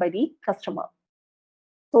auditable by the customer.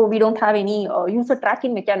 So we don't have any user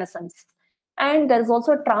tracking mechanisms. And there is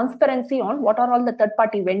also transparency on what are all the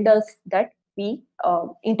third-party vendors that we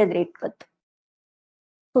integrate with.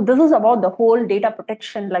 So this is about the whole data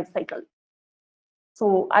protection lifecycle.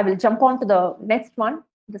 So I will jump on to the next one,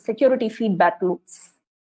 the security feedback loops.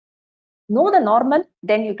 Know the normal,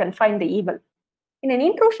 then you can find the evil. In an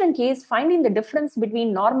intrusion case, finding the difference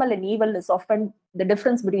between normal and evil is often the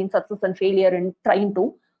difference between success and failure in trying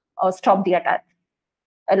to stop the attack.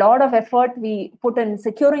 A lot of effort we put in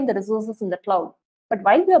securing the resources in the cloud. But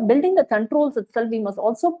while we are building the controls itself, we must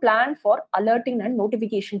also plan for alerting and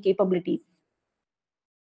notification capabilities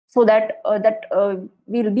so that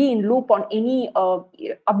we'll be in loop on any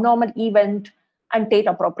abnormal event and take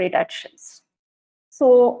appropriate actions.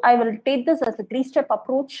 So I will take this as a three-step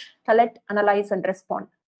approach: collect, analyze, and respond.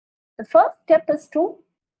 The first step is to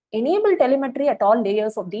enable telemetry at all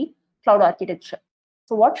layers of the cloud architecture.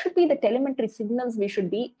 So what should be the telemetry signals we should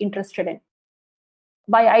be interested in?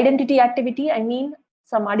 By identity activity, I mean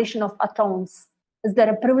some addition of accounts. Is there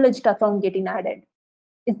a privileged account getting added?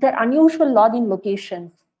 Is there unusual login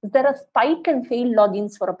locations? Is there a spike in failed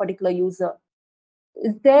logins for a particular user?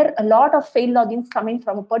 Is there a lot of failed logins coming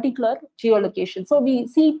from a particular geolocation? So we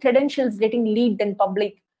see credentials getting leaked in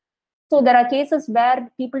public. So there are cases where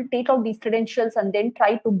people take out these credentials and then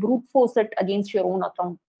try to brute force it against your own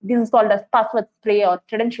account. This is called as password spray or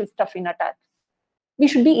credential stuffing attacks. We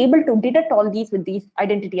should be able to detect all these with these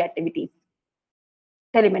identity activities.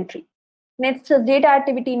 Telemetry. Next, data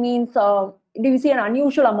activity means, do you see an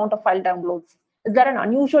unusual amount of file downloads? Is there an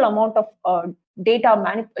unusual amount of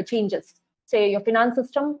data changes? Say your finance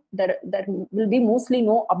system, there will be mostly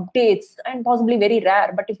no updates and possibly very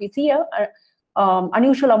rare. But if you see a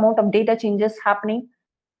unusual amount of data changes happening,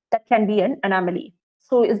 that can be an anomaly.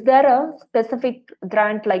 So is there a specific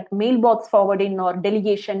grant like mailbox forwarding or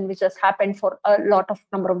delegation which has happened for a lot of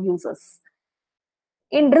number of users?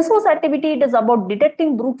 In resource activity, it is about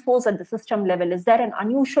detecting brute force at the system level. Is there an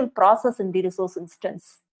unusual process in the resource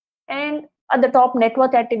instance? And at the top,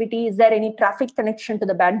 network activity, is there any traffic connection to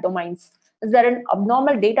the bad domains? Is there an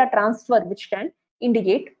abnormal data transfer which can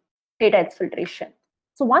indicate data exfiltration?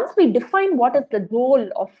 So once we define what is the goal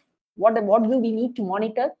of what do we need to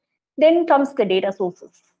monitor, then comes the data sources.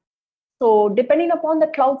 So depending upon the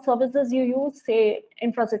cloud services you use, say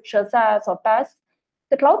infrastructure, SaaS or PaaS,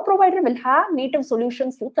 the cloud provider will have native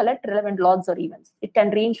solutions to collect relevant logs or events. It can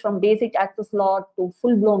range from basic access log to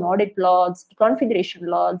full-blown audit logs to configuration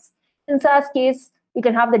logs. In SaaS case, you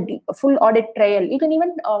can have the full audit trail. You can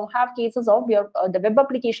even have cases of your the web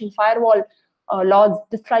application firewall logs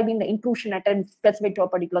describing the intrusion attempts specific to a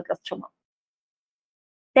particular customer.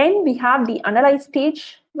 Then we have the analyze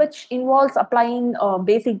stage, which involves applying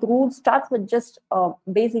basic rules, starts with just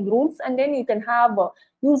basic rules, and then you can have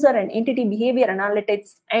user and entity behavior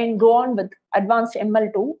analytics and go on with advanced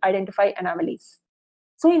ML to identify anomalies.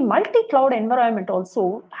 So in multi-cloud environment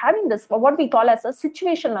also, having this, what we call as a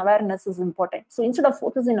situational awareness is important. So instead of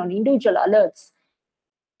focusing on individual alerts,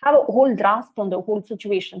 have a whole grasp on the whole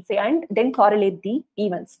situation, say, and then correlate the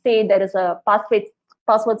events. Say there is a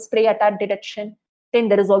password spray attack detection, then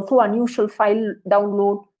there is also unusual file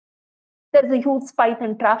download. There's a huge spike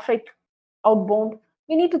in traffic outbound.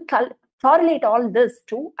 We need to correlate all this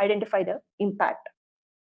to identify the impact.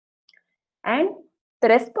 And the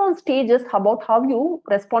response stage is about how you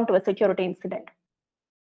respond to a security incident.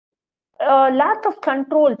 Lack of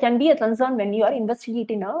control can be a concern when you are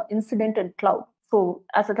investigating an incident in cloud. So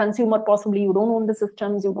as a consumer, possibly you don't own the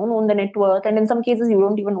systems, you don't own the network, and in some cases, you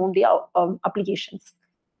don't even own the applications.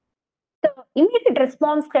 The immediate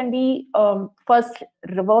response can be first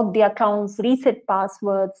revoke the accounts, reset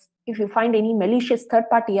passwords. If you find any malicious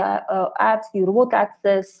third-party apps, you revoke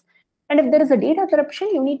access. And if there is a data corruption,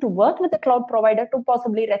 you need to work with the cloud provider to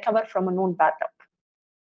possibly recover from a known backup.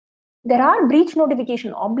 There are breach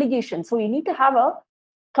notification obligations. So you need to have a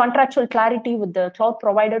contractual clarity with the cloud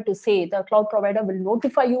provider to say the cloud provider will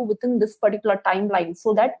notify you within this particular timeline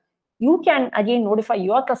so that you can again notify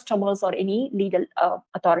your customers or any legal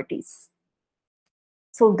authorities.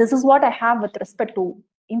 So this is what I have with respect to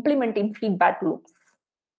implementing feedback loops.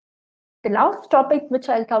 The last topic which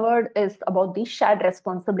I covered is about the shared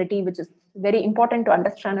responsibility, which is very important to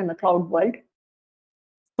understand in the cloud world.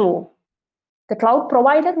 So the cloud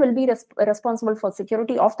provider will be responsible for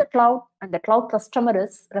security of the cloud, and the cloud customer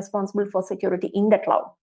is responsible for security in the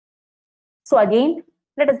cloud. So again,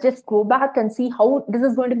 let us just go back and see how this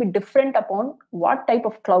is going to be different upon what type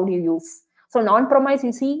of cloud you use. So in on-premise,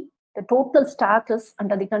 you see the total stack is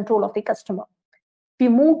under the control of the customer. If you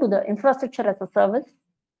move to the infrastructure as a service,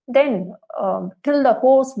 then till the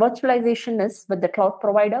host virtualization is with the cloud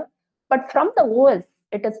provider, but from the OS,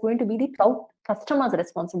 it is going to be the cloud customer's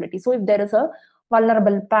responsibility. So if there is a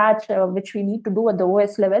vulnerable patch which we need to do at the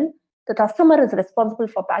OS level, the customer is responsible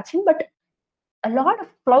for patching, but a lot of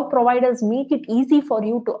cloud providers make it easy for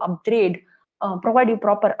you to upgrade, provide you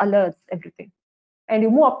proper alerts, everything. And you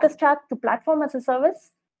move up the stack to platform as a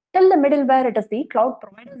service, till the middleware, it is the cloud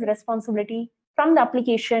provider's responsibility. From the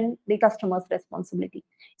application, the customer's responsibility.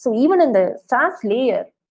 So even in the SaaS layer,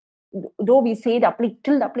 though we say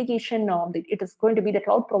till the application, it is going to be the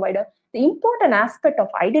cloud provider, the important aspect of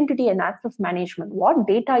identity and access management, what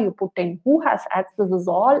data you put in, who has access, is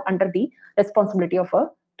all under the responsibility of a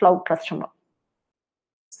cloud customer.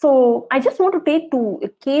 So I just want to take two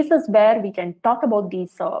cases where we can talk about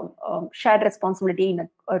these shared responsibility in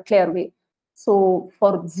a clear way. So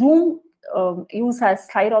for Zoom, use has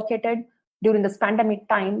skyrocketed during this pandemic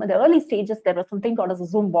time. In the early stages, there was something called as a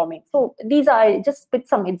Zoom bombing. So these are just pick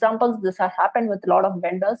some examples. This has happened with a lot of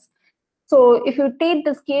vendors. So if you take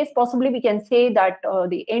this case, possibly we can say that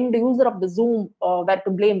the end user of the Zoom were to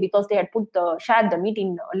blame because they had shared the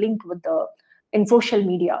meeting link with in social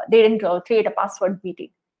media. They didn't create a password meeting.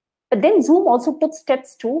 But then Zoom also took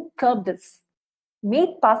steps to curb this.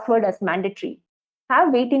 Make password as mandatory.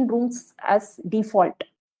 Have waiting rooms as default,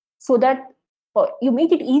 so that you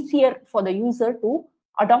make it easier for the user to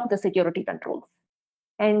adopt the security controls.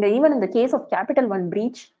 And even in the case of Capital One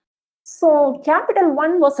breach, so Capital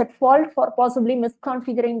One was at fault for possibly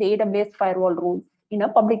misconfiguring the AWS firewall rules in a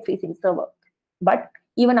public-facing server. But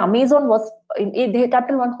even Amazon was,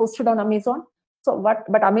 Capital One hosted on Amazon. So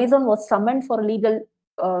but Amazon was summoned for legal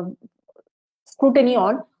scrutiny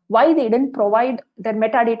on why they didn't provide their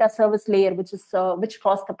metadata service layer, which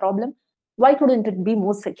caused the problem. Why couldn't it be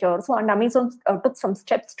more secure? So, and Amazon took some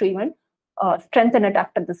steps to even strengthen it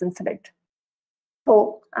after this incident.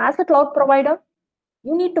 So, as a cloud provider,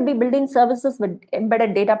 you need to be building services with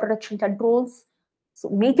embedded data protection controls. So,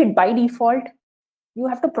 make it by default. You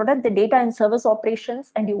have to protect the data and service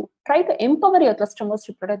operations, and you try to empower your customers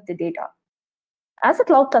to protect the data. As a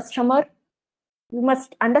cloud customer, you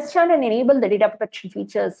must understand and enable the data protection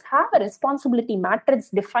features, have a responsibility matrix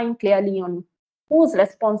defined clearly on who is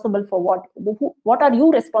responsible for what are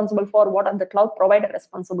you responsible for, what are the cloud provider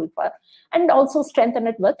responsible for, and also strengthen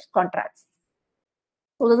it with contracts.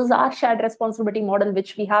 So this is our shared responsibility model,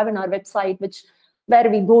 which we have in our website, where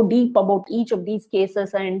we go deep about each of these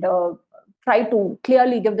cases and try to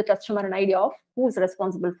clearly give the customer an idea of who is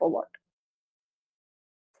responsible for what.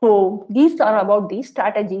 So these are about the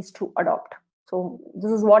strategies to adopt. So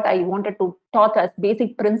this is what I wanted to talk as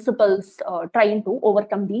basic principles, trying to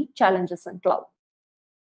overcome the challenges in cloud.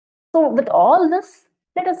 So with all this,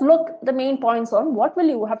 let us look the main points on what will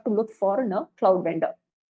you have to look for in a cloud vendor.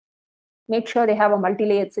 Make sure they have a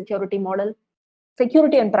multi-layered security model,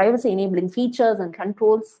 security and privacy enabling features and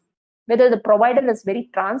controls, whether the provider is very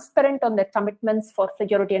transparent on their commitments for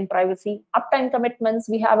security and privacy. Uptime commitments,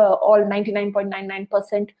 we have all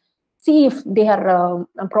 99.99%. See if they are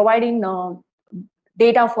providing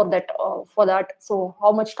data for that. So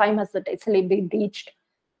how much time has that SLA been reached?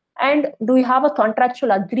 And do you have a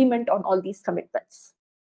contractual agreement on all these commitments?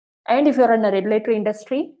 And if you're in a regulatory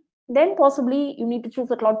industry, then possibly you need to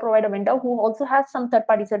choose a cloud provider vendor who also has some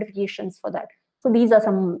third-party certifications for that. So these are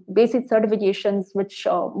some basic certifications which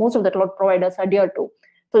most of the cloud providers adhere to.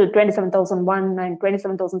 So 27001 and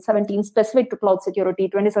 27017 specific to cloud security,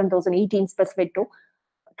 27018 specific to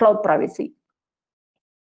cloud privacy.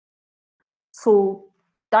 So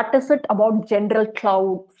that is it about general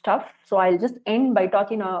cloud stuff. So I'll just end by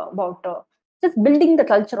talking about just building the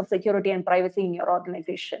culture of security and privacy in your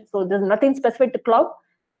organization. So there's nothing specific to cloud,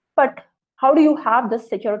 but how do you have this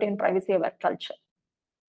security and privacy aware culture?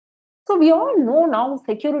 So we all know now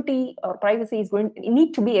security or privacy is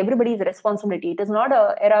need to be everybody's responsibility. It is not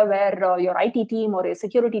an era where your IT team or your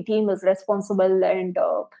security team is responsible and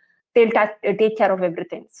they'll take care of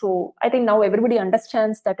everything. So I think now everybody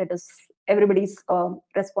understands that it is everybody's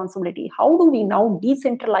responsibility. How do we now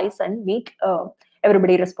decentralize and make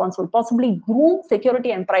everybody responsible? Possibly groom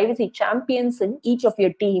security and privacy champions in each of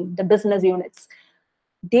your team, the business units.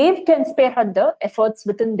 They can spearhead the efforts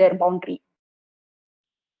within their boundary.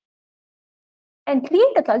 And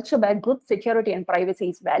create a culture where good security and privacy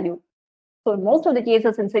is valued. So in most of the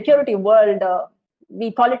cases in security world,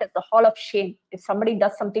 we call it as the hall of shame. If somebody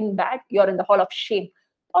does something bad, you're in the hall of shame.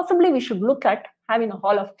 Possibly we should look at having a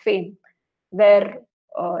hall of fame where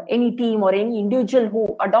any team or any individual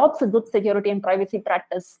who adopts a good security and privacy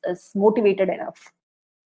practice is motivated enough.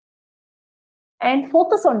 And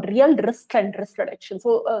focus on real risk and risk reduction.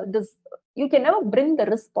 So you can never bring the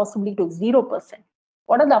risk possibly to 0%.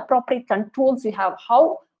 What are the appropriate controls you have?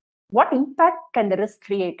 What impact can the risk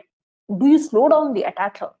create? Do you slow down the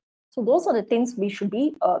attacker? So those are the things we should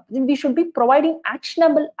be providing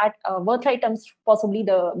actionable work items, possibly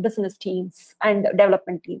the business teams and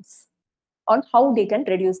development teams on how they can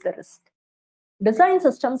reduce the risk. Design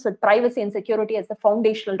systems with privacy and security as the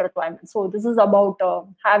foundational requirement. So this is about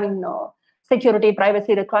having security,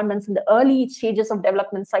 privacy requirements in the early stages of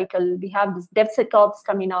development cycle. We have this DevSecOps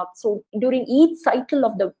coming up. So during each cycle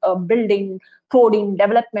of the building, coding,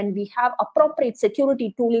 development, we have appropriate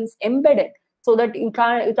security toolings embedded so that you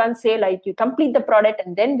can't say like you complete the product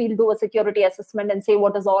and then we'll do a security assessment and say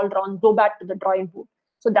what is all wrong, go back to the drawing board.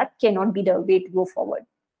 So that cannot be the way to go forward.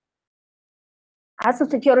 As a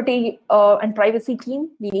security and privacy team,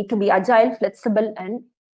 we need to be agile, flexible, and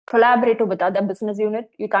collaborative with other business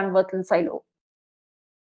units. You can't work in silo.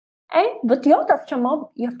 And with your customer,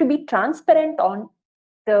 you have to be transparent on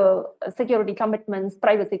the security commitments,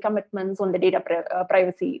 privacy commitments on the data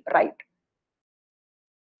privacy right.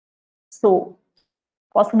 So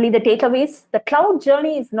possibly the takeaways, the cloud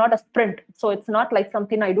journey is not a sprint. So it's not like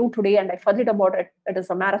something I do today and I forget about it. It is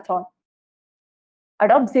a marathon.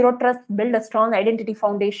 Adopt zero trust, build a strong identity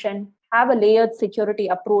foundation, have a layered security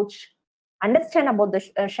approach, understand about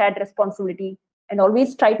the shared responsibility, and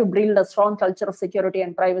always try to build a strong culture of security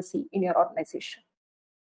and privacy in your organization.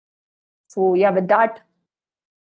 So yeah, with that,